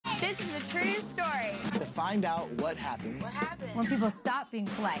This is a true story. To find out what happens When people stop being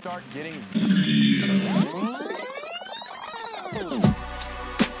polite. start getting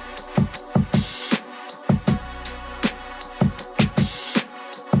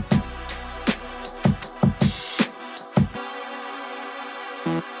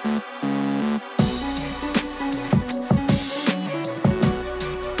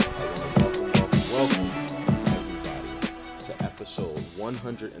Welcome, everybody, to episode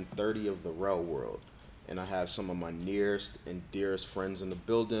 130 of The Rel World. And I have some of my nearest and dearest friends in the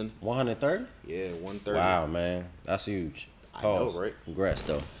building. 130? Yeah, 130. Wow, man. That's huge. I know, Pause. right? Congrats,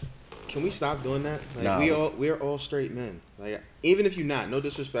 though. Can we stop doing that? Like, Nah. we're all straight men. Like, even if you're not, no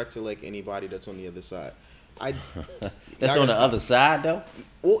disrespect to like anybody that's on the other side. That's on the other side, though?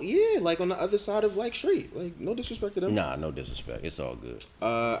 Well, yeah, like on the other side of like straight. Like, no disrespect to them. Nah, no disrespect. It's all good.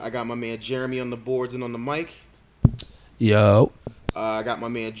 I got my man Jeremy on the boards and on the mic. Yo. I got my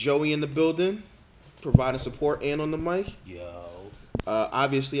man Joey in the building, providing support and on the mic. Yo.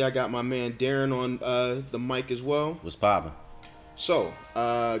 Obviously, I got my man Darren on the mic as well. What's poppin'? So,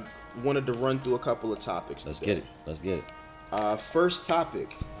 wanted to run through a couple of topics. Let's today. get it. Let's get it. First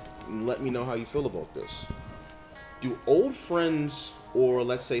topic, and let me know how you feel about this. Do old friends or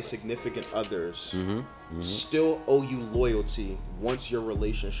let's say significant others still owe you loyalty once your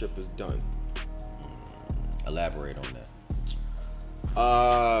relationship is done? Elaborate on that.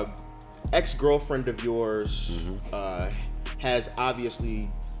 Ex-girlfriend of yours has obviously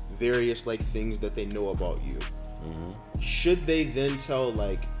various like things that they know about you. Should they then tell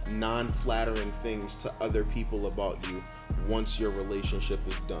like non-flattering things to other people about you once your relationship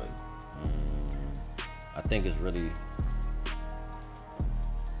is done? I think it's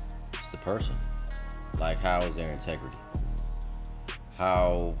the person. Like, how is their integrity?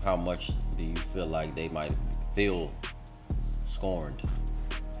 How much do you feel like they might feel scorned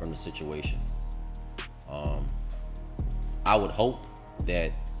from the situation? I would hope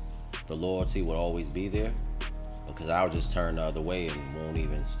that the loyalty would always be there, because I'll just turn the other way and won't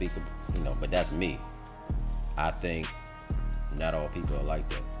even speak, but that's me. I think not all people are like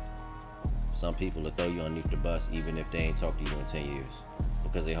that. Some people will throw you underneath the bus even if they ain't talked to you in 10 years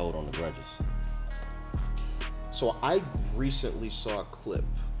because they hold on to grudges. So I recently saw a clip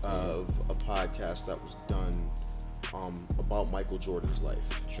of a podcast that was done about Michael Jordan's life.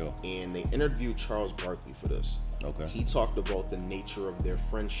 Sure. And they interviewed Charles Barkley for this. Okay. He talked about the nature of their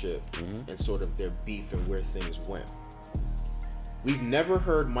friendship and sort of their beef and where things went. We've never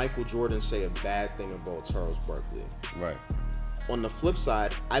heard Michael Jordan say a bad thing about Charles Barkley. Right. On the flip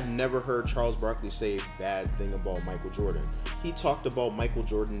side, I've never heard Charles Barkley say a bad thing about Michael Jordan. He talked about Michael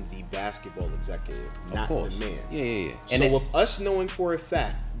Jordan, the basketball executive, not the man. Yeah. So with us knowing for a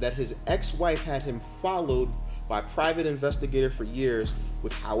fact that his ex-wife had him followed by a private investigator for years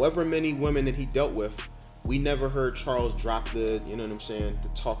with however many women that he dealt with, we never heard Charles drop to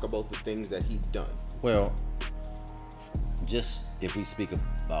talk about the things that he'd done. Well, just if we speak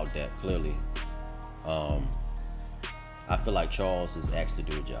about that clearly, I feel like Charles is asked to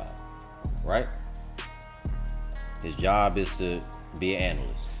do a job, right? His job is to be an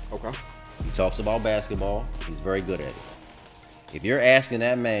analyst. Okay. He talks about basketball. He's very good at it. If you're asking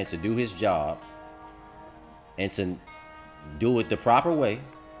that man to do his job and to do it the proper way,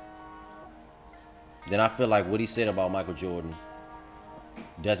 then I feel like what he said about Michael Jordan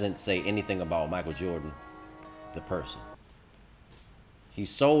doesn't say anything about Michael Jordan, the person. He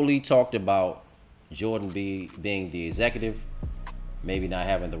solely talked about Jordan being the executive, maybe not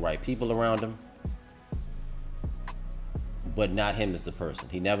having the right people around him, but not him as the person.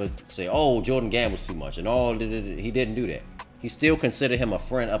 He never say, "Oh, Jordan gambles too much," and he didn't do that. He still considered him a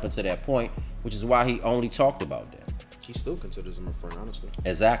friend up until that point, which is why he only talked about that. He still considers him a friend, honestly.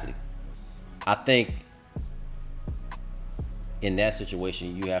 Exactly. I think in that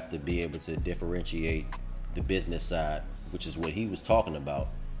situation, you have to be able to differentiate the business side, which is what he was talking about,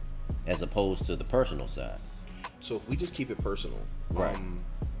 as opposed to the personal side. So if we just keep it personal, right.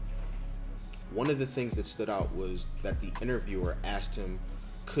 One of the things that stood out was that the interviewer asked him,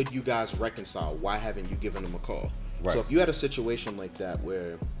 could you guys reconcile? Why haven't you given him a call? Right. So if you had a situation like that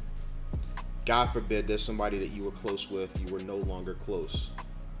where, God forbid, there's somebody that you were close with, you were no longer close,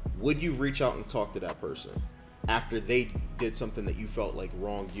 would you reach out and talk to that person after they did something that you felt like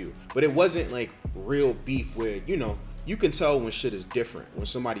wronged you? But it wasn't like real beef where, you can tell when shit is different, when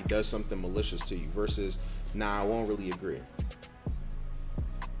somebody does something malicious to you versus, nah, I won't really agree.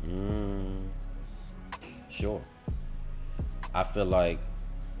 Sure. I feel like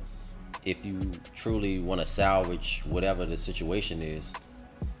if you truly want to salvage whatever the situation is,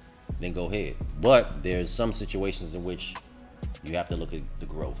 then go ahead. But there's some situations in which you have to look at the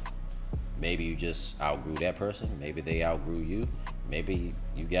growth. Maybe you just outgrew that person. Maybe they outgrew you. Maybe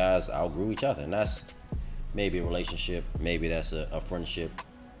you guys outgrew each other. And that's maybe a relationship. Maybe that's a friendship.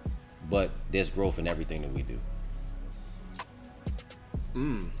 But there's growth in everything that we do.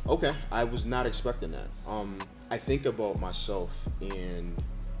 Okay. I was not expecting that. I think about myself, and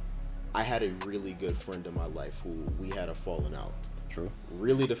I had a really good friend in my life who we had a falling out. True.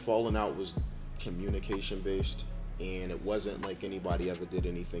 Really, the falling out was communication based, and it wasn't like anybody ever did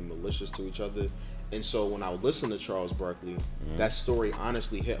anything malicious to each other. And so when I listened to Charles Barkley, that story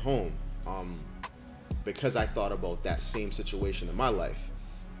honestly hit home, because I thought about that same situation in my life,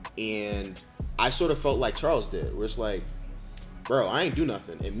 and I sort of felt like Charles did, where it's like, bro, I ain't do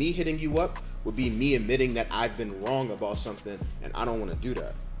nothing, and me hitting you up would be me admitting that I've been wrong about something, and I don't want to do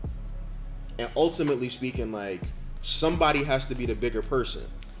that. And ultimately speaking, like, somebody has to be the bigger person,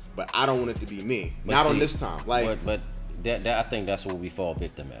 but I don't want it to be me. But Not see, on this time. Like, but that I think that's what we fall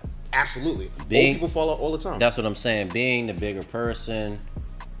victim at. absolutely. Old Being- people fall out all the time. That's what I'm saying. Being the bigger person,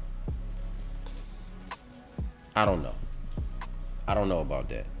 I don't know. I don't know about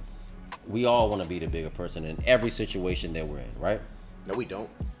that. We all want to be the bigger person in every situation that we're in, right? No, we don't.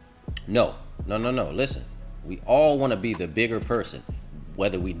 No. Listen, we all want to be the bigger person.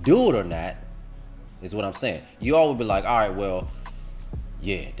 Whether we do it or not, is what I'm saying. You all would be like, all right, well,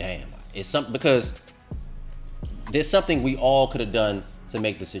 yeah, damn. It's something, because there's something we all could have done to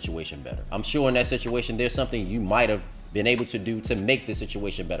make the situation better. I'm sure in that situation, there's something you might have been able to do to make the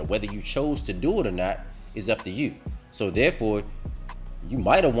situation better. Whether you chose to do it or not is up to you. So therefore, you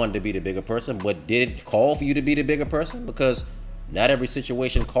might have wanted to be the bigger person, but did it call for you to be the bigger person? Because not every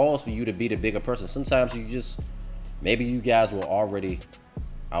situation calls for you to be the bigger person. Sometimes you just, maybe you guys were already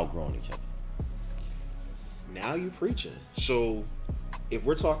outgrowing each other. Now you preaching. So if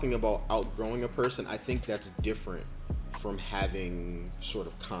we're talking about outgrowing a person, I think that's different from having sort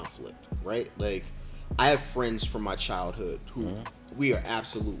of conflict, right? Like, I have friends from my childhood who we are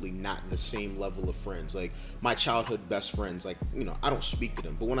absolutely not the same level of friends. Like, my childhood best friends, like, you know, I don't speak to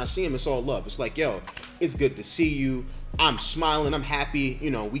them, but when I see them, it's all love. It's like, yo, it's good to see you. I'm smiling, I'm happy. You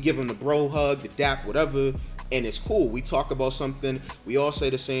know, we give them the bro hug, the dap, whatever, and it's cool. We talk about something. We all say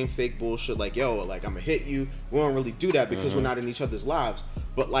the same fake bullshit, like, yo, like, I'm gonna hit you. We don't really do that because we're not in each other's lives.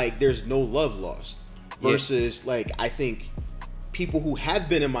 But, like, there's no love lost. Versus, like, I think people who have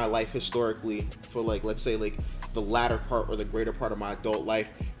been in my life historically for, like, let's say, like, the latter part or the greater part of my adult life,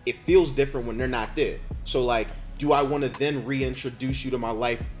 it feels different when they're not there. So, like, do I want to then reintroduce you to my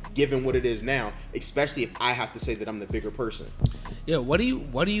life given what it is now, especially if I have to say that I'm the bigger person? Yeah, what do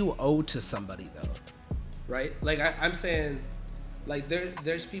you owe to somebody though? Right? Like, I'm saying, like,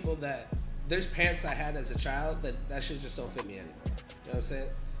 there's people that, there's pants I had as a child that shit just don't fit me anymore. You know what I'm saying?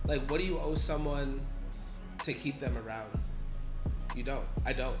 Like, what do you owe someone to keep them around? You don't.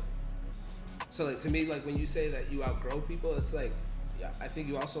 I don't. So, like, to me, like, when you say that you outgrow people, it's like, yeah, I think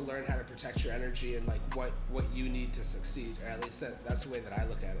you also learn how to protect your energy and, like, what you need to succeed, or at least that's the way that I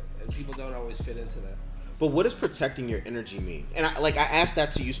look at it. And people don't always fit into that. But what does protecting your energy mean? And I asked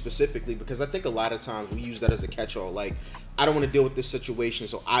that to you specifically because I think a lot of times we use that as a catch-all. Like, I don't want to deal with this situation,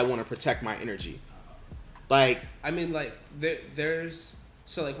 so I want to protect my energy. Like, I mean, like, there's,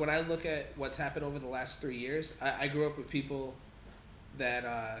 so, like, when I look at what's happened over the last 3 years, I grew up with people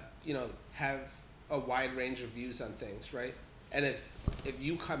that, you know, have a wide range of views on things, right? And if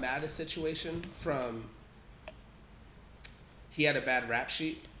you come at a situation from, he had a bad rap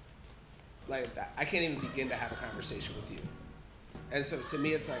sheet, like, I can't even begin to have a conversation with you. And so to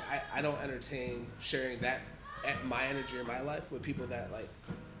me, it's like, I don't entertain sharing that, my energy in my life with people that, like,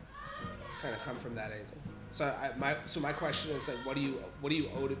 kind of come from that angle. So my question is, like, what do you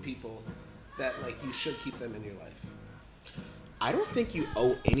owe to people that, like, you should keep them in your life? I don't think you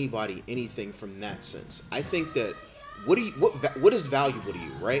owe anybody anything from that sense. I think that what is valuable to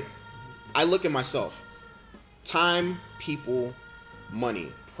you, right? I look at myself. Time, people, money,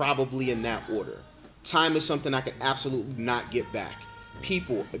 probably in that order. Time is something I can absolutely not get back.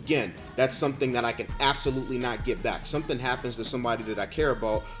 People, again, that's something that I can absolutely not get back. Something happens to somebody that I care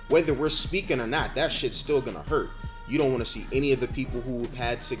about, whether we're speaking or not, that shit's still gonna hurt. You don't want to see any of the people who've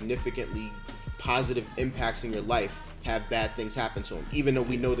had significantly positive impacts in your life have bad things happen to them, even though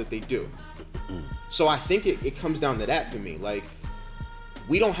we know that they do. So I think it comes down to that for me. Like,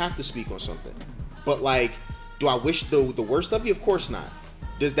 we don't have to speak on something, but, like, do I wish the worst of you? Of course not.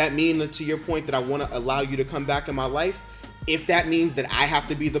 Does that mean that, to your point, that I want to allow you to come back in my life? If that means that I have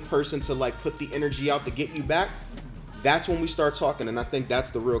to be the person to, like, put the energy out to get you back, that's when we start talking, and I think that's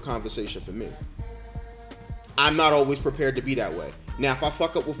the real conversation for me. I'm not always prepared to be that way. Now, if I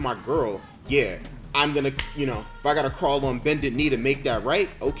fuck up with my girl, yeah, I'm gonna, if I gotta crawl on bended knee to make that right,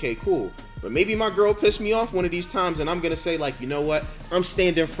 okay, cool. But maybe my girl pissed me off one of these times, and I'm gonna say like, you know what? I'm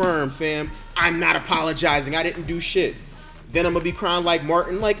standing firm, fam. I'm not apologizing. I didn't do shit. Then I'm gonna be crying like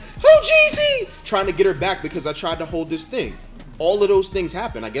Martin, like, oh, Jeezy, trying to get her back because I tried to hold this thing. All of those things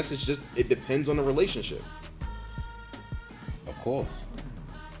happen. I guess it depends on the relationship. Of course.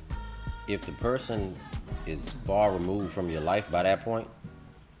 If the person is far removed from your life by that point,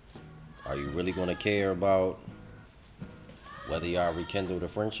 are you really going to care about whether y'all rekindle the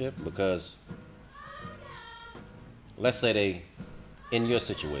friendship? Because let's say they, in your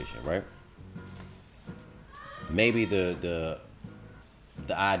situation, right? Maybe the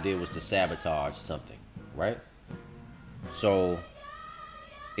idea was to sabotage something, right? So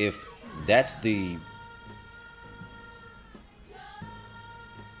if that's I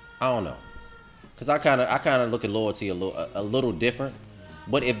don't know, because I kind of look at loyalty a little different.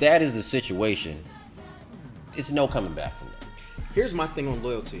 But if that is the situation, it's no coming back from that. Here's my thing on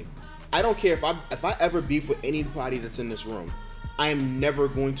loyalty. I don't care if I ever beef with anybody that's in this room. I am never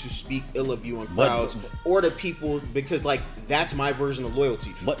going to speak ill of you in crowds or to people because like that's my version of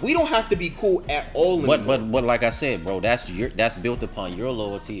loyalty. But we don't have to be cool at all anymore. But like I said, bro, that's built upon your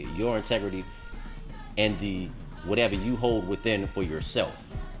loyalty, your integrity, and the whatever you hold within for yourself.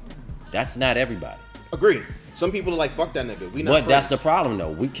 That's not everybody. Agreed. Some people are like, fuck that nigga. We not But friends. that's the problem,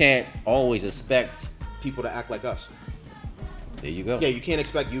 though. We can't always expect people to act like us. There you go. Yeah, you can't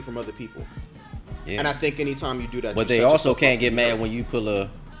expect you from other people. Yeah. And I think anytime you do that, but they also can't get mad when you pull a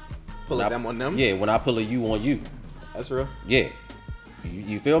them on them. Yeah, when I pull a you on you. That's real. Yeah.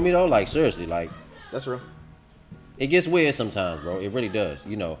 You feel me though? Like seriously, like that's real. It gets weird sometimes, bro. It really does.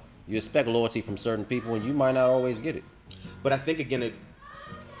 You expect loyalty from certain people, and you might not always get it. But I think again,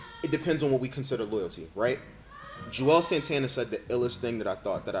 it depends on what we consider loyalty, right? Joel Santana said the illest thing that I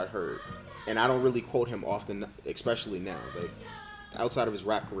thought that I'd heard, and I don't really quote him often, especially now, like outside of his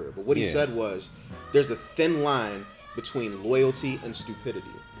rap career. But what he said was, there's a thin line between loyalty and stupidity.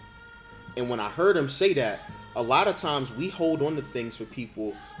 And when I heard him say that, a lot of times we hold on to things for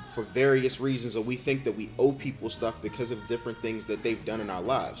people for various reasons, or we think that we owe people stuff because of different things that they've done in our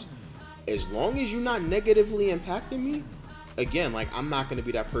lives. As long as you're not negatively impacting me, again, like I'm not going to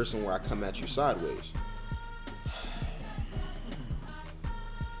be that person where I come at you sideways.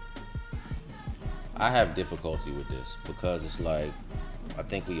 I have difficulty with this because it's like I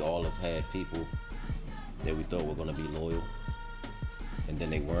think we all have had people that we thought were going to be loyal and then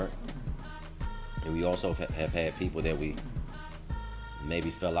they weren't. And we also have had people that we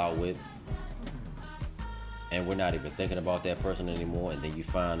maybe fell out with and we're not even thinking about that person anymore, and then you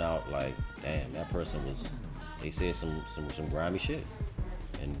find out like, damn, that person they said some grimy shit,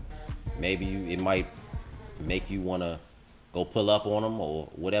 and maybe it might make you want to go pull up on them or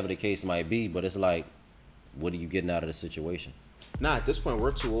whatever the case might be, but it's like, what are you getting out of the situation? Nah, at this point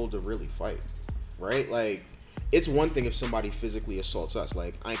we're too old to really fight, right? Like, it's one thing if somebody physically assaults us,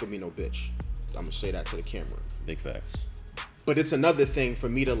 like I ain't gonna be no bitch. I'm gonna say that to the camera. Big facts. But it's another thing for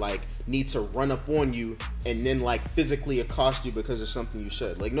me to like need to run up on you and then like physically accost you because of something you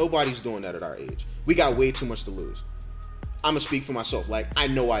said. Like nobody's doing that at our age. We got way too much to lose. I'm gonna speak for myself. Like I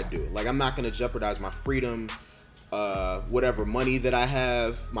know I do. Like I'm not gonna jeopardize my freedom, whatever money that I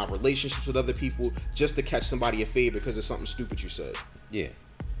have, my relationships with other people, just to catch somebody a fade because of something stupid you said. Yeah,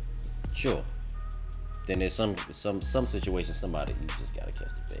 sure. Then there's some situations somebody you just gotta catch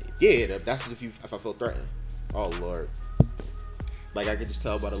the fade. Yeah, that's if I feel threatened. Oh Lord. Like I could just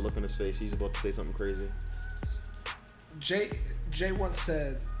tell by the look on his face, he's about to say something crazy. Jay once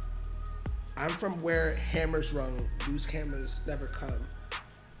said, "I'm from where hammers rung, loose hammers never come.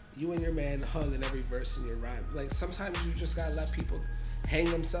 You and your man hung in every verse in your rhyme." Like sometimes you just gotta let people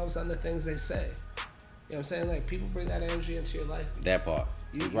hang themselves on the things they say. You know what I'm saying? Like people bring that energy into your life. That part.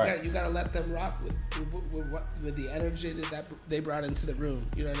 You gotta let them rock with the energy that they brought into the room.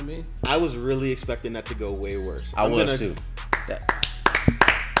 You know what I mean? I was really expecting that to go way worse. I was too.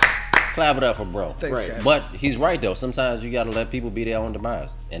 Clap it up for bro. Thanks, right. guys. But he's right though. Sometimes you gotta let people be their own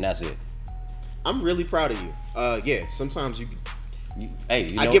demise, and that's it. I'm really proud of you. Yeah, sometimes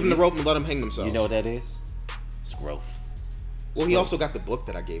I give them the rope and let them hang themselves. You know what that is? It's growth. Well, he also got the book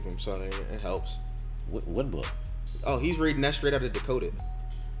that I gave him, so it helps. What book? Oh, he's reading that straight out of Decoded.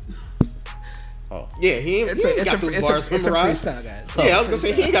 Oh. Yeah, he ain't got those bars memorized. It's a freestyle, guys. Yeah, I was gonna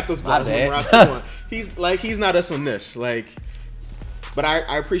say he ain't got those bars memorized. Come on, he's not us on this. Like, but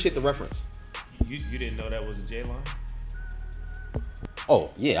I appreciate the reference. You didn't know that was a J line?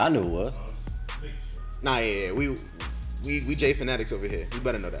 Oh yeah, I knew it was. Nah, yeah, we J fanatics over here. We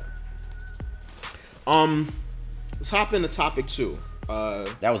better know that. Let's hop into topic 2.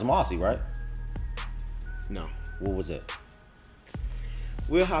 That was Marcy, right? No. What was it?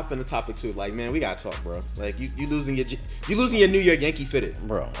 We'll hop into topic 2. Like, man, we gotta talk, bro. Like, you losing your New York Yankee fitted.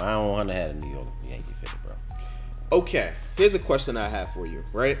 Bro, I don't want to have a New York Yankee fitted, bro. Okay, here's a question I have for you,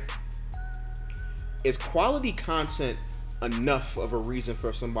 right? Is quality content enough of a reason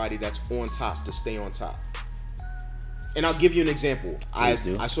for somebody that's on top to stay on top? And I'll give you an example. I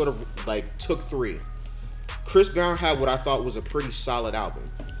sort of like took 3. Chris Brown had what I thought was a pretty solid album.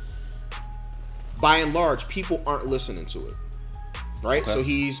 By and large, people aren't listening to it, right? Okay. So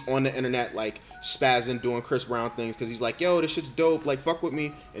he's on the internet like spazzing, doing Chris Brown things because he's like, yo, this shit's dope, like fuck with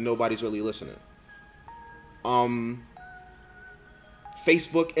me, and nobody's really listening.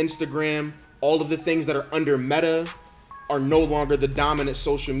 Facebook, Instagram, all of the things that are under Meta are no longer the dominant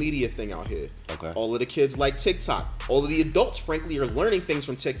social media thing out here. Okay. All of the kids like TikTok. All of the adults, frankly, are learning things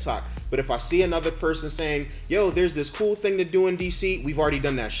from TikTok. But if I see another person saying, yo, there's this cool thing to do in DC, we've already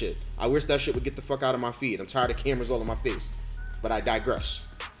done that shit. I wish that shit would get the fuck out of my feed. I'm tired of cameras all in my face. But I digress.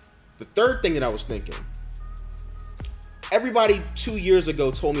 The third thing that I was thinking, everybody 2 years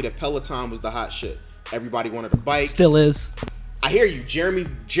ago told me that Peloton was the hot shit. Everybody wanted a bike. Still is. I hear you.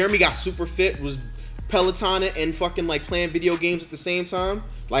 Jeremy got super fit, was Pelotoning and fucking like playing video games at the same time.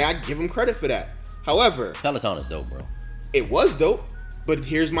 Like, I give him credit for that. However, Peloton is dope, bro. it was dope, but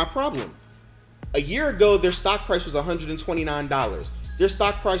here's my problem. A year ago, their stock price was $129. Their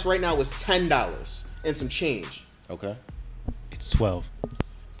stock price right now is $10 and some change. Okay. It's 12.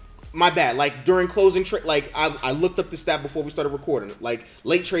 My bad. Like, during closing trade, like, I looked up the stat before we started recording. Like,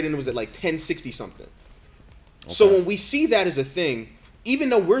 late trading was at like 1060 something. Okay. So when we see that as a thing, even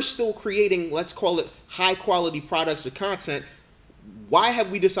though we're still creating, let's call it high quality products or content, why have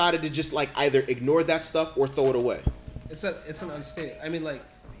we decided to just like either ignore that stuff or throw it away? It's an understatement. I mean, like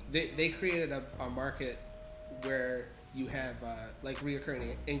they created a market where you have like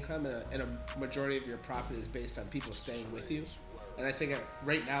reoccurring income, and a majority of your profit is based on people staying with you. And I think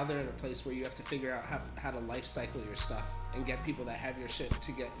right now they're in a place where you have to figure out how to life cycle your stuff and get people that have your shit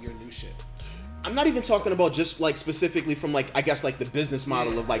to get your new shit. I'm not even talking about just like specifically from like, I guess like the business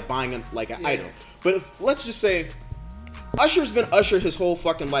model of like buying an item. But let's just say Usher's been Usher his whole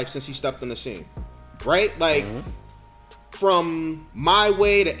fucking life since he stepped on the scene, right? Like from My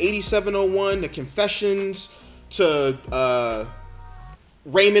Way to 8701 to Confessions to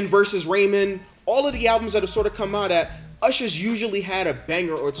Raymond versus Raymond, all of the albums that have sort of come out at, Usher's usually had a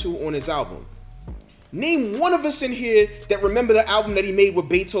banger or two on his album. Name one of us in here that remember the album that he made with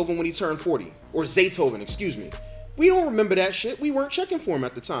Beethoven when he turned 40. Or Zaytoven, excuse me. We don't remember that shit. We weren't checking for him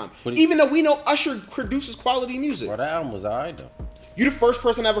at the time. Even though we know Usher produces quality music. Bro, that album was alright though. You the first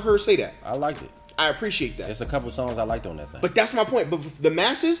person I ever heard say that. I liked it. I appreciate that. There's a couple songs I liked on that thing. But that's my point. But the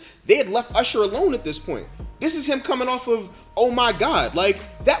masses, they had left Usher alone at this point. This is him coming off of Oh My God. Like,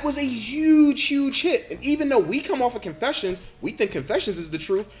 that was a huge, huge hit. And even though we come off of Confessions, we think Confessions is the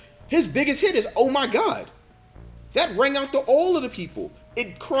truth. His biggest hit is Oh My God. That rang out to all of the people.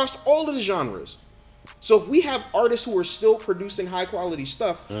 It crossed all of the genres. So if we have artists who are still producing high quality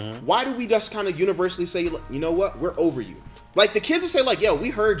stuff, why do we just kind of universally say, you know what, we're over you? Like the kids will say like, yo, we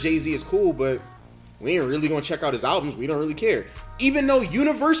heard Jay-Z is cool, but we ain't really gonna check out his albums. We don't really care. Even though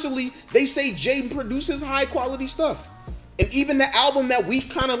universally they say Jay produces high quality stuff. And even the album that we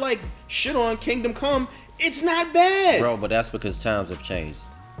kind of like shit on, Kingdom Come, it's not bad. Bro, but that's because times have changed.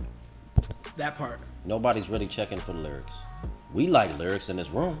 That part. Nobody's really checking for the lyrics. We like lyrics in this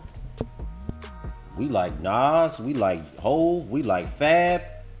room. We like Nas, we like Hove, we like Fab,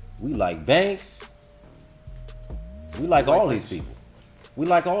 we like Banks. We like all these people. We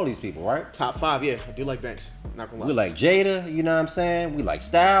like all these people, right? Top 5, yeah. I do like Banks. Not gonna lie. We like Jada, you know what I'm saying? We like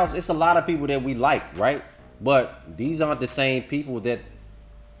Styles. It's a lot of people that we like, right? But these aren't the same people that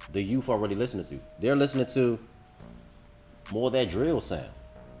the youth are really listening to. They're listening to more of that drill sound,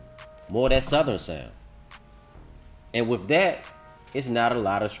 more of that southern sound. And with that, it's not a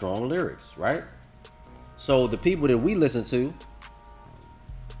lot of strong lyrics, right? So the people that we listen to,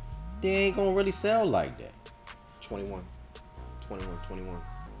 they ain't gonna really sell like that. 21.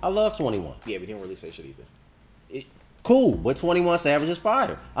 I love 21. Yeah, we didn't really say shit either. Cool, but 21 Savage is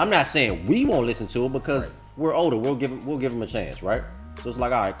fire. I'm not saying we won't listen to it because we're older. We'll give them a chance, right? So it's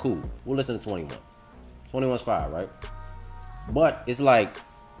like, all right, cool. We'll listen to 21. 21's fire, right? But it's like,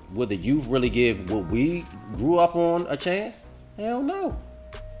 will the youth really give what we grew up on a chance? Hell no.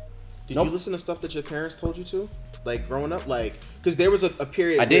 Did you listen to stuff that your parents told you to? Like growing up? Like, because there was a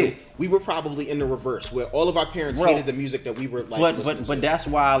period I did. we were probably in the reverse, where all of our parents hated the music that we were like listening to. But that's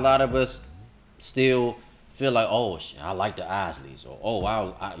why a lot of us still feel like, oh, I like the Isleys, or oh,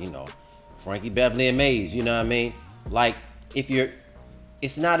 I Frankie Beverly and Maze, you know what I mean? Like, if you're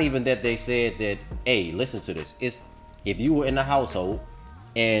it's not even that they said that, hey, listen to this. It's if you were in the household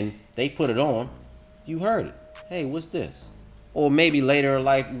and they put it on, you heard it. Hey, what's this? Or maybe later in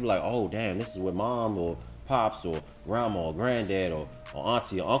life, you're like, oh, damn, this is what mom or pops or grandma or granddad or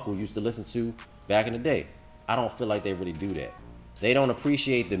auntie or uncle used to listen to back in the day. I don't feel like they really do that. They don't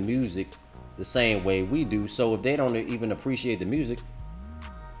appreciate the music the same way we do. So if they don't even appreciate the music,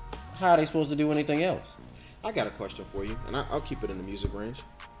 how are they supposed to do anything else? I got a question for you, and I'll keep it in the music range.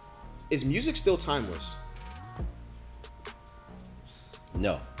 Is music still timeless?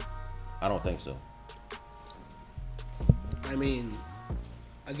 No, I don't think so. I mean,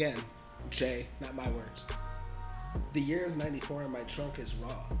 again, Jay, not my words. The year is 94 and my trunk is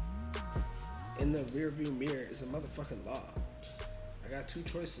raw. In the rearview mirror is a motherfucking law. I got two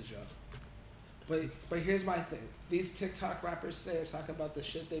choices, y'all. But here's my thing. These TikTok rappers say are talking about the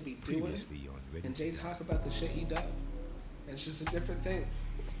shit they be doing, and Jay talk about the shit he does. And it's just a different thing.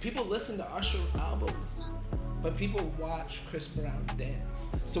 People listen to Usher albums, but people watch Chris Brown dance.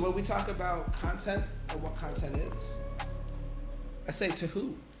 So when we talk about content and what content is, I say to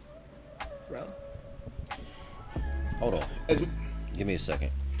who, bro? Hold on. Give me a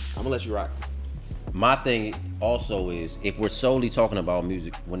second. I'm gonna let you rock. My thing also is, if we're solely talking about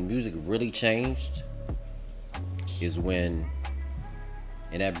music, when music really changed is when,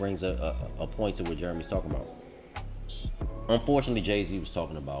 and that brings a point to what Jeremy's talking about. Unfortunately, Jay-Z was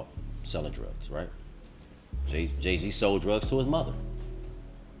talking about selling drugs, right? Jay-Z sold drugs to his mother.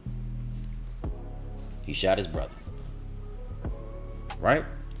 He shot his brother, right?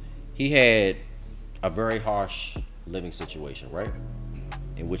 He had a very harsh living situation, right?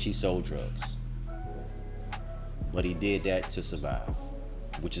 In which he sold drugs. But he did that to survive,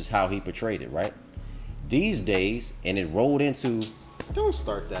 which is how he portrayed it, right? These days, and it rolled into... Don't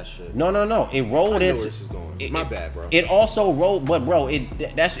start that shit. No. It rolled into... I know where this is going. My bad, bro. It also rolled... But, bro,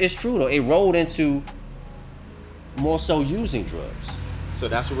 it's true, though. It rolled into more so using drugs. So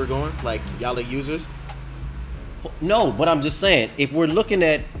that's where we're going? Like, y'all are users? No, but I'm just saying, if we're looking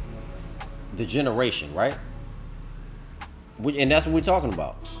at the generation, right? And that's what we're talking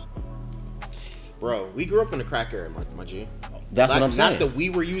about. Bro, we grew up in the crack era, my G. That's like, what I'm saying. Not that we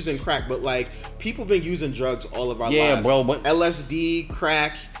were using crack, but like people been using drugs all of our lives. Yeah, bro. But LSD,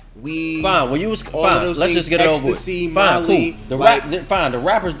 crack, weed. Fine. When you was fine, let's things, just get it over with. Ecstasy, Fine, Molly, cool. The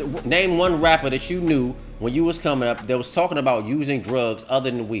rappers. Name one rapper that you knew when you was coming up that was talking about using drugs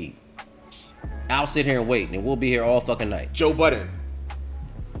other than weed. I'll sit here and wait, and we'll be here all fucking night. Joe Budden.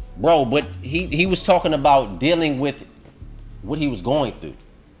 Bro, but he was talking about dealing with what he was going through.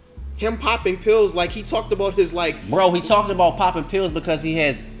 Him popping pills, like he talked about his like. Bro, he talked about popping pills because he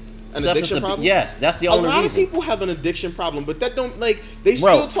has an addiction problem. Yes, that's the only reason. A lot of people have an addiction problem, but that don't like they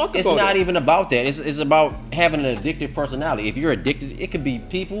still talk about it. It's not even about that. It's about having an addictive personality. If you're addicted, it could be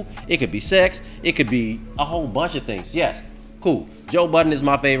people, it could be sex, it could be a whole bunch of things. Yes, cool. Joe Budden is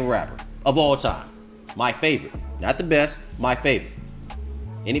my favorite rapper of all time. My favorite, not the best, my favorite.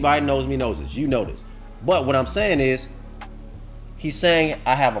 Anybody knows me knows this. You know this. But what I'm saying is, he's saying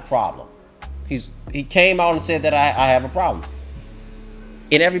I have a problem. He came out and said that I have a problem.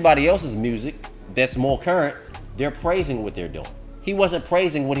 In everybody else's music that's more current, they're praising what they're doing. He wasn't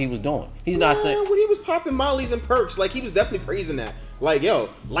praising what he was doing. He's not saying when he was popping mollies and perks, like he was definitely praising that. Like, yo,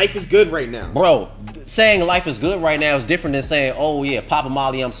 life is good right now. Bro, saying life is good right now is different than saying, oh yeah, Papa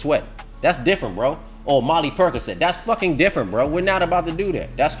Molly, I'm sweating. That's different, bro. Or Molly Percocet. That's fucking different, bro. We're not about to do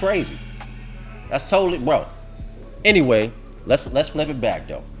that. That's crazy. That's totally, bro. Anyway, let's flip it back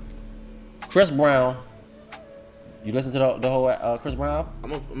though. Chris Brown. You listen to the whole Chris Brown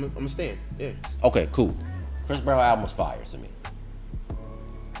album? I'm a stand. Yeah. Okay, cool. Chris Brown album was fire to me.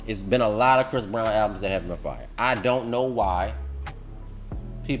 It's been a lot of Chris Brown albums that haven't been fire. I don't know why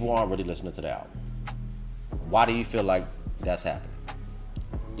people aren't really listening to the album. Why do you feel like that's happening?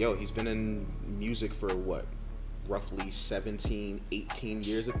 Yo, he's been in music for what? Roughly 17, 18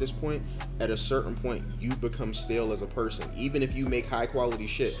 years at this point. At a certain point, you become stale as a person, even if you make high quality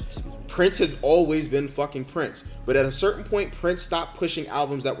shit. Prince has always been fucking Prince, but at a certain point, Prince stopped pushing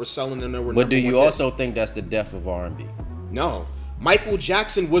albums that were selling and there were. But do you also think that's the death of R&B? No. Michael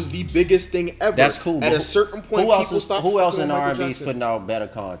Jackson was the biggest thing ever. That's cool. At a certain point, who else in R&B is putting out better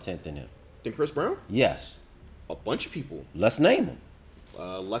content than him? Than Chris Brown? Yes. A bunch of people. Let's name them.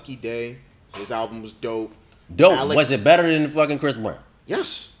 Lucky Day. His album was dope. Was it better than fucking Chris Brown?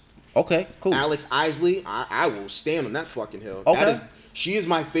 Yes. Okay, cool. Alex Isley, I will stand on that fucking hill. Okay. She is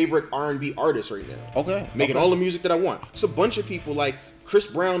my favorite R&B artist right now. Okay. Making all the music that I want. It's a bunch of people. Like Chris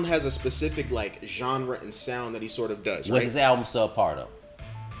Brown has a specific like genre and sound that he sort of does. Was his album subpar though?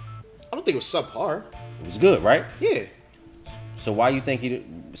 I don't think it was subpar. It was good, right? Yeah. So why you think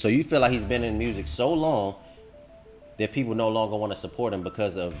so you feel like he's been in music so long that people no longer want to support him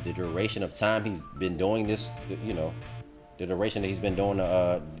because of the duration of time he's been doing this, you know, the duration that he's been doing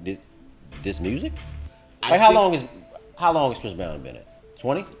this music? Like how long is Chris Brown been at?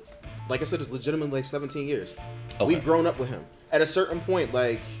 20? Like I said, it's legitimately like 17 years. Okay. We've grown up with him. At a certain point,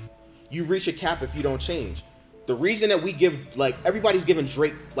 like, you reach a cap if you don't change. The reason that we give, like, everybody's giving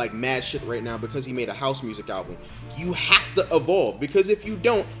Drake, like, mad shit right now because he made a house music album. You have to evolve, because if you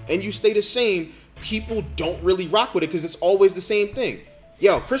don't and you stay the same, people don't really rock with it because it's always the same thing.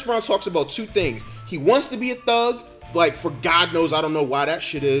 Yo, Chris Brown talks about two things. He wants to be a thug, like, for God knows, I don't know why that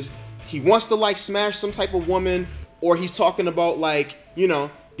shit is. He wants to, like, smash some type of woman, or he's talking about, like, you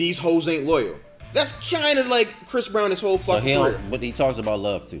know, these hoes ain't loyal. That's kind of like Chris Brown his whole fucking career. But he talks about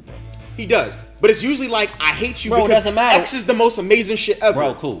love too, bro. He does. But it's usually like, I hate you, bro, because doesn't matter. X is the most amazing shit ever.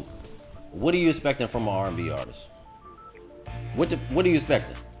 Bro, cool. What are you expecting from an R&B artist? What are you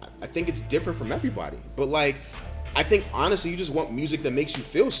expecting? I think it's different from everybody. But, like, I think, honestly, you just want music that makes you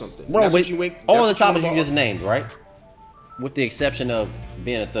feel something. Bro, that's but what you ain't, all the that's topics what you just named, right? With the exception of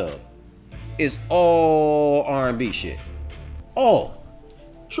being a thug, is all R&B shit. All.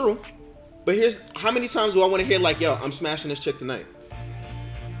 True. But here's, how many times do I want to hear, like, yo, I'm smashing this chick tonight?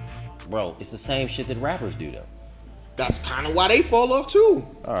 Bro, it's the same shit that rappers do, though. That's kind of why they fall off, too.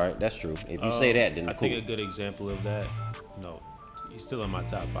 All right, that's true. If you say that, then I cool. think a good example of that, no, he's still in my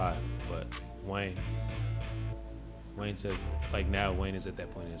top 5, but Wayne said, like, now Wayne is at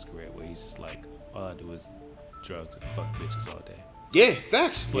that point in his career where he's just like, all I do is drugs and fuck bitches all day. Yeah,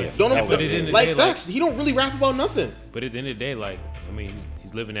 facts. But, Don't but at the end of the like day, facts. He don't really rap about nothing. But at the end of the day, like, I mean,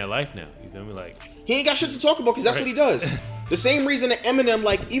 he's living that life now. You feel me? Like, He ain't got shit to talk about because that's what he does. The same reason that Eminem,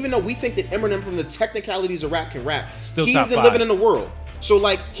 like, even though we think that Eminem from the technicalities of rap can rap, Still he top isn't 5. living in the world. So,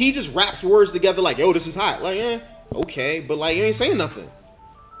 like, he just raps words together like, yo, this is hot. Like, okay, but, like, you ain't saying nothing.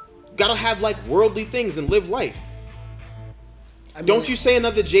 Gotta have, like, worldly things and live life. Don't you say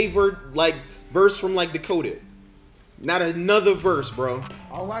another verse from, like, Decoded. Not another verse, bro.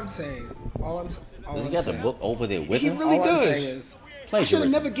 All I'm saying, Does he got the book over there with He him? really all I'm does. saying is, I should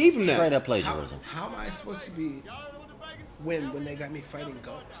have never gave him that. Straight up plagiarism. how am I supposed to be when they got me fighting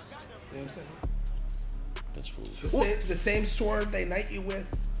ghosts? You know what I'm saying? That's foolish. The same sword they knight you with.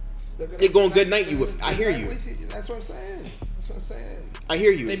 They're gonna good night you with. I hear you. That's what I'm saying. I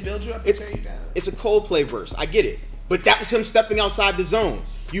hear you. They build you up and tear you down. It's a Coldplay verse. I get it. But that was him stepping outside the zone.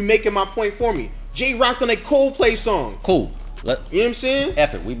 You making my point for me. Jay rocked on a Coldplay song. Cool. You know what I'm saying?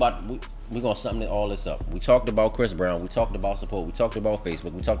 Effort. We gonna sum all this up. We talked about Chris Brown. We talked about support. We talked about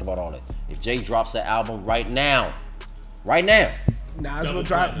Facebook. We talked about all that. If Jay drops an album right now, Nas will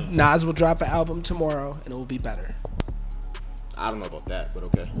drop an album tomorrow and it will be better. I don't know about that, but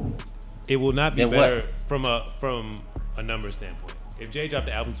okay. it will not be Then better from a number standpoint. If Jay dropped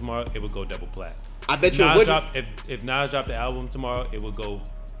the album tomorrow, it would go double plat. I bet you it wouldn't. If Nas dropped the album tomorrow, it would go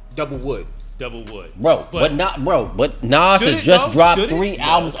Double wood. Bro, but Nas has just dropped 3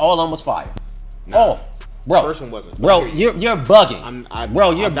 albums. All of them was fire. Nah. Bro. First one wasn't. Bro, you're bugging.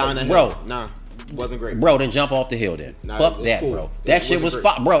 I'm down the hill. Nah, wasn't great. Bro, then jump off the hill then. Nah, Fuck it was that, cool. bro. It That shit wasn't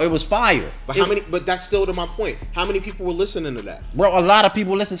was great. bro, it was fire. But how many? But that's still to my point. How many people were listening to that? Bro, a lot of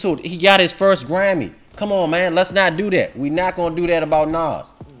people listen to it. He got his first Grammy. Come on, man. Let's not do that. We're not gonna do that about Nas.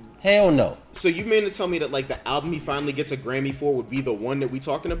 Hell no. So you mean to tell me that, like, the album he finally gets a Grammy for would be the one that we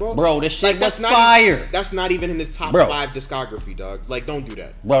talking about? Bro, this shit Like, was fire. That's not even in his top Bro. 5 discography, dog. Like, don't do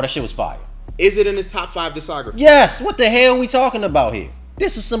that. Bro, that shit was fire. Is it in his top 5 discography? Yes. What the hell we talking about here?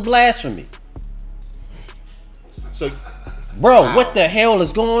 This is some blasphemy. So, Bro, wow. what the hell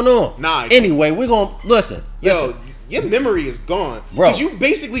is going on? Nah. Anyway, we're gonna listen. Yo, your memory is gone. Bro. Because you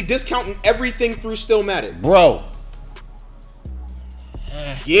basically discounting everything through Stillmatic. Bro.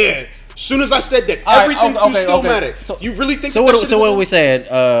 Yeah. As soon as I said that, All right, everything okay, through Stillmatic. okay. So- You really think So that what? that shit So is what are in we there?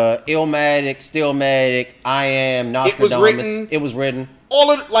 saying? Illmatic, Stillmatic, I Am, Nostradamus. written. It was written.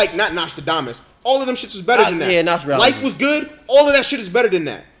 All of, like, not Nostradamus. All of them shits is better than that. Yeah, Nostradamus. Life was good. All of that shit is better than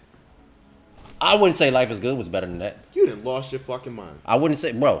that. I wouldn't say Life is Good was better than that. You done lost your fucking mind. I wouldn't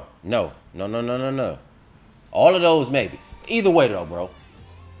say, bro. No. All of those maybe. Either way though, bro.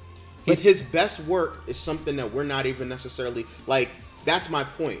 But his best work is something that we're not even necessarily, like, that's my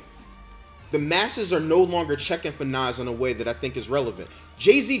point. The masses are no longer checking for Nas in a way that I think is relevant.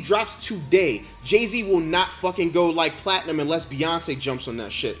 Jay-Z drops today. Jay-Z will not fucking go like platinum unless Beyonce jumps on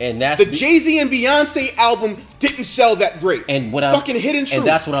that shit. And that's the Jay-Z and Beyonce album didn't sell that great. And what fucking hidden truth. And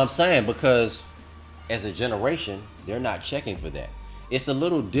that's what I'm saying, because as a generation, they're not checking for that. It's a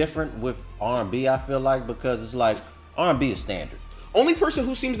little different with R&B, I feel like, because it's like R&B is standard. Only person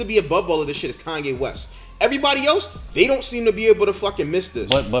who seems to be above all of this shit is Kanye West. Everybody else, they don't seem to be able to fucking miss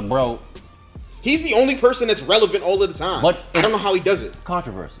this. But bro, he's the only person that's relevant all of the time. But I don't know how he does it.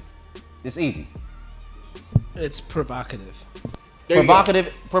 Controversy. It's easy. It's provocative.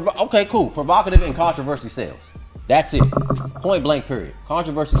 Provocative. Okay, cool. Provocative and controversy sells. That's it. Point blank. Period.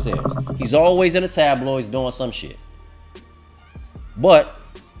 Controversy sells. He's always in the tabloids doing some shit. But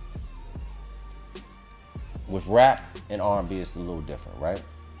with rap and R&B, it's a little different, right?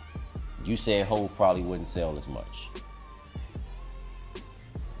 You said Hov probably wouldn't sell as much.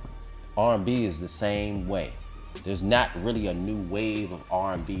 R&B is the same way. There's not really a new wave of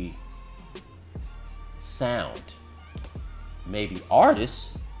R&B sound. Maybe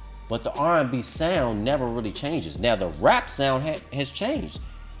artists, but the R&B sound never really changes. Now the rap sound has changed.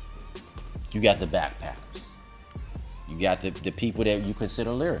 You got the backpackers. You got the people that you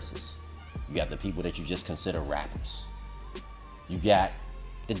consider lyricists. You got the people that you just consider rappers. You got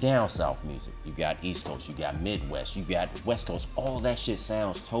the down south music. You got East Coast. You got Midwest. You got West Coast. All that shit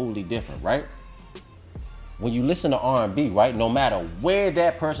sounds totally different, right? When you listen to R&B, right, no matter where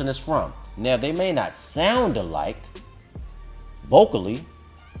that person is from, now they may not sound alike vocally,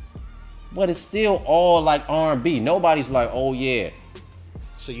 but it's still all like R&B. Nobody's like, oh yeah.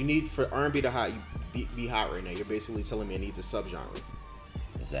 So you need for R&B to be hot right now. You're basically telling me it needs a subgenre.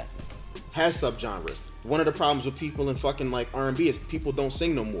 Exactly. Has subgenres. One of the problems with people in fucking like R&B is people don't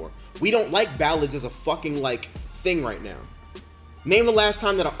sing no more. We don't like ballads as a fucking like thing right now. Name the last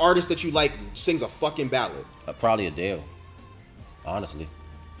time that an artist that you like sings a fucking ballad. Probably Adele. Honestly.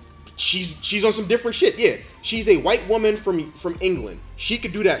 She's on some different shit. Yeah, she's a white woman from England. She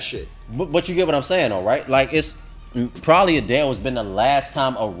could do that shit. But you get what I'm saying, though, right? Like it's probably Adele has been the last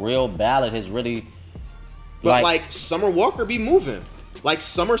time a real ballad has really. But like Summer Walker be moving. Like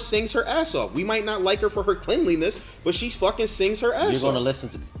Summer sings her ass off. We might not like her for her cleanliness, but she fucking sings her ass off. You're gonna listen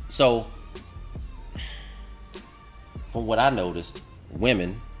to. So, from what I noticed,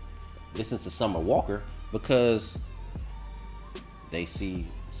 women listen to Summer Walker because they see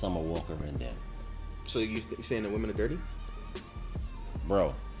Summer Walker in them. So you saying that women are dirty?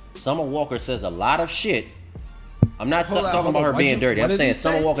 Bro, Summer Walker says a lot of shit. I'm not talking about her being dirty. I'm saying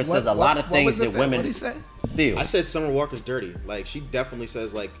Summer Walker says a lot of things that women feel. I said Summer Walker's dirty. Like she definitely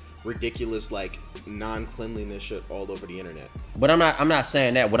says like ridiculous like non-cleanliness shit all over the internet. But I'm not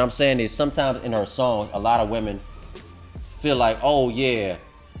saying that. What I'm saying is sometimes in her songs, a lot of women feel like, oh yeah,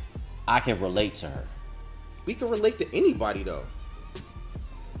 I can relate to her. We can relate to anybody though.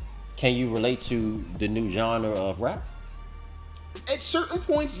 Can you relate to the new genre of rap? At certain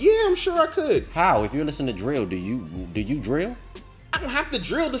points, yeah, I'm sure I could. How? If you listen to drill, do you drill? I don't have to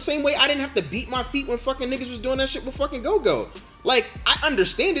drill the same way I didn't have to beat my feet when fucking niggas was doing that shit with fucking go-go. Like, I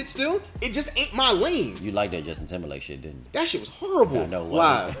understand it still. It just ain't my lane. You like that Justin Timberlake shit, didn't you? That shit was horrible. I know.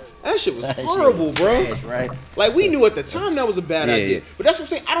 Live. That shit was horrible, bro. Trash, right? Like, we knew at the time that was a bad idea. Yeah. But that's what I'm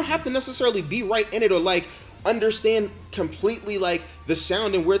saying. I don't have to necessarily be right in it or, like, understand completely, like, the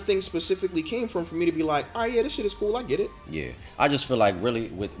sound and where things specifically came from for me to be like, all right, yeah, this shit is cool. I get it. Yeah. I just feel like really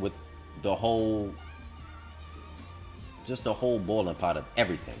with the whole, just the whole boiling pot of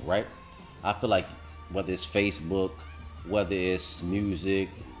everything, right? I feel like whether it's Facebook, whether it's music,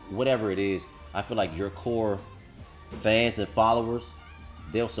 whatever it is, I feel like your core fans and followers,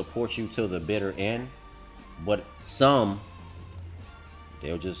 they'll support you till the bitter end, but some,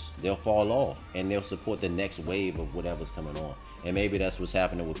 they'll fall off and they'll support the next wave of whatever's coming on. And maybe that's what's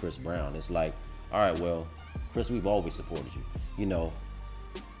happening with Chris Brown. It's like, all right, well, Chris, we've always supported you. You know,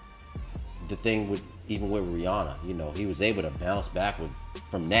 the thing with even with Rihanna, you know, he was able to bounce back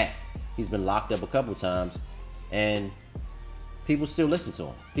from that. He's been locked up a couple times, and people still listen to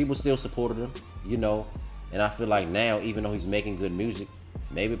him. People still supported him, you know. And I feel like now, even though he's making good music,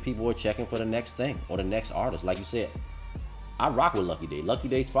 maybe people are checking for the next thing or the next artist. Like you said, I rock with Lucky Day. Lucky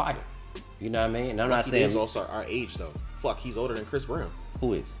Day's fire. You know what I mean? And I'm not saying Lucky Day's also our age though. Fuck, he's older than Chris Brown.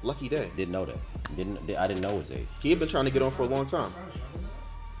 Who is? Lucky Day. Didn't know that. I didn't know his age. He had been trying to get on for a long time.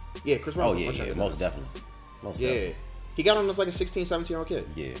 Yeah, Chris Brown. Oh yeah, most definitely. Yeah. He got on as like a 16, 17-year-old kid.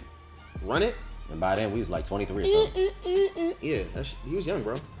 Yeah. Run It. And by then we was like 23 or something. Yeah, he was young,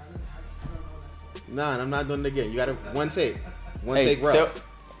 bro. Nah, I'm not doing it again. You got to one take. Take, bro.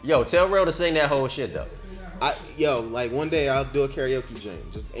 Tell Real to sing that whole shit though. Like one day I'll do a karaoke jam.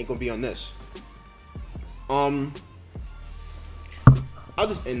 Just ain't gonna be on this. I'll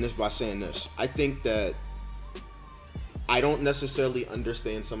just end this by saying this. I think that I don't necessarily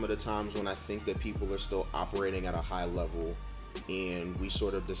understand some of the times when I think that people are still operating at a high level and we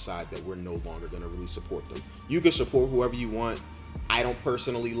sort of decide that we're no longer going to really support them. You can support whoever you want. I don't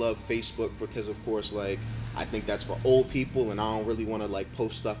personally love Facebook because, of course, like, I think that's for old people, and I don't really want to, like,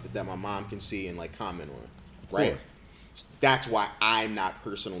 post stuff that my mom can see and, like, comment on, right? That's why I'm not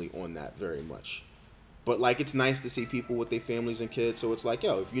personally on that very much. But, like, it's nice to see people with their families and kids, so it's like,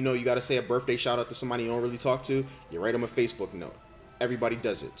 yo, if you know you got to say a birthday shout-out to somebody you don't really talk to, you write them a Facebook note. Everybody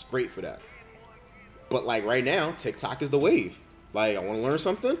does it. It's great for that. But, like, right now, TikTok is the wave. Like, I want to learn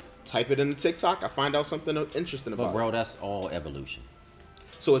something, type it into TikTok, I find out something interesting about it. But, bro, that's all evolution.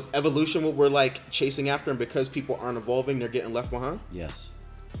 So is evolution what we're, like, chasing after, and because people aren't evolving, they're getting left behind? Yes.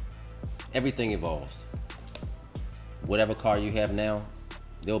 Everything evolves. Whatever car you have now,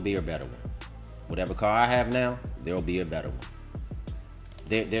 there'll be a better one. Whatever car I have now, there'll be a better one.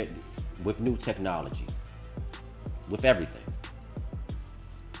 They're with new technology, with everything.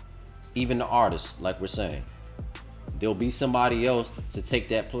 Even the artists, like we're saying, there'll be somebody else to take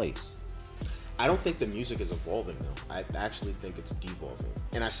that place. I don't think the music is evolving, though. I actually think it's devolving.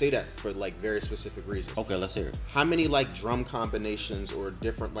 And I say that for, like, very specific reasons. Okay, let's hear it. How many, like, drum combinations or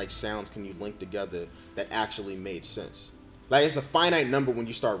different, like, sounds can you link together that actually made sense? Like, it's a finite number when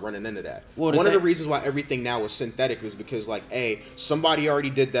you start running into that. Well, one of the reasons why everything now is synthetic is because, like, A, somebody already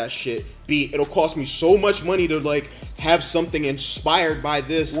did that shit. B, it'll cost me so much money to, like, have something inspired by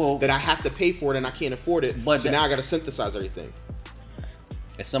this that I have to pay for it and I can't afford it. So now I got to synthesize everything.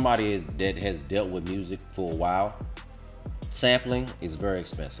 As somebody that has dealt with music for a while, sampling is very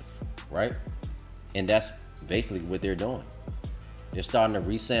expensive, right? And that's basically what they're doing. They're starting to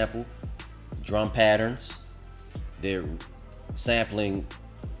resample drum patterns. They're sampling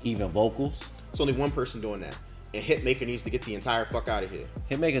even vocals. It's only one person doing that. And Hitmaker needs to get the entire fuck out of here.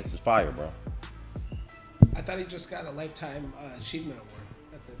 Hitmaker's fire, bro. I thought he just got a lifetime achievement award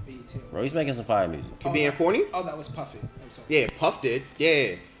at the BET Award. Bro, he's making some fire music. Being corny? Oh, that was Puffy. I'm sorry. Yeah, Puff did.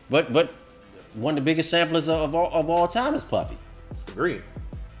 Yeah. But one of the biggest samplers of all time is Puffy. Agreed.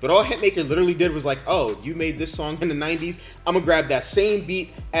 But all Hitmaker literally did was like, oh, you made this song in the 90s. I'm going to grab that same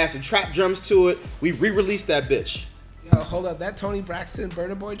beat, add some trap drums to it. We re-released that bitch. Yo, hold up. That Tony Braxton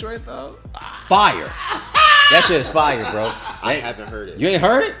Burna Boy joint, though? Fire. That shit is fire, bro. I haven't heard it. You ain't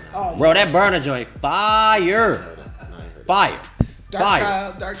heard it? Oh, bro, that Burna joint, fire. Fire.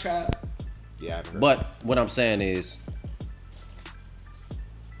 Dark Child. Yeah, I haven't heard it. But what I'm saying is,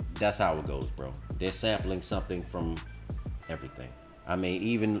 that's how it goes, bro. They're sampling something from everything. I mean,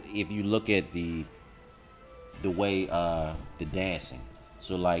 even if you look at the way the dancing.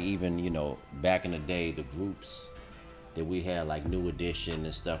 So like even, you know, back in the day, the groups that we had, like New Edition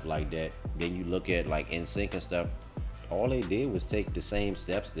and stuff like that. Then you look at like NSYNC and stuff. All they did was take the same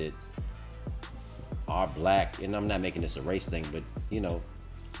steps that are black, and I'm not making this a race thing, but you know,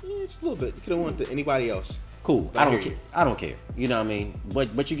 yeah, just a little bit. You could have went to anybody else. Cool. I don't care. You know what I mean?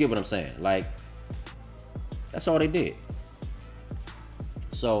 But you get what I'm saying. Like, that's all they did.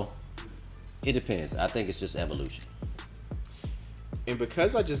 So it depends. I think it's just evolution. And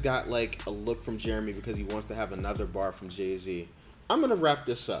because I just got like a look from Jeremy because he wants to have another bar from Jay-Z, I'm gonna wrap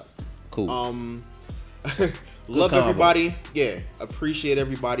this up. Cool. Love everybody. Yeah, appreciate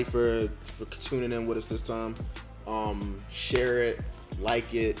everybody for tuning in with us this time. Share it,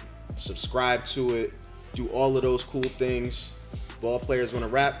 like it, subscribe to it, do all of those cool things. Ball players want to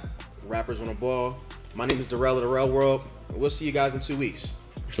rap, rappers want to ball. My name is Darrell of the Real World. We'll see you guys in 2 weeks.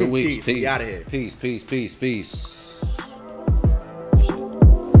 2 weeks. Peace. We out of here. Peace.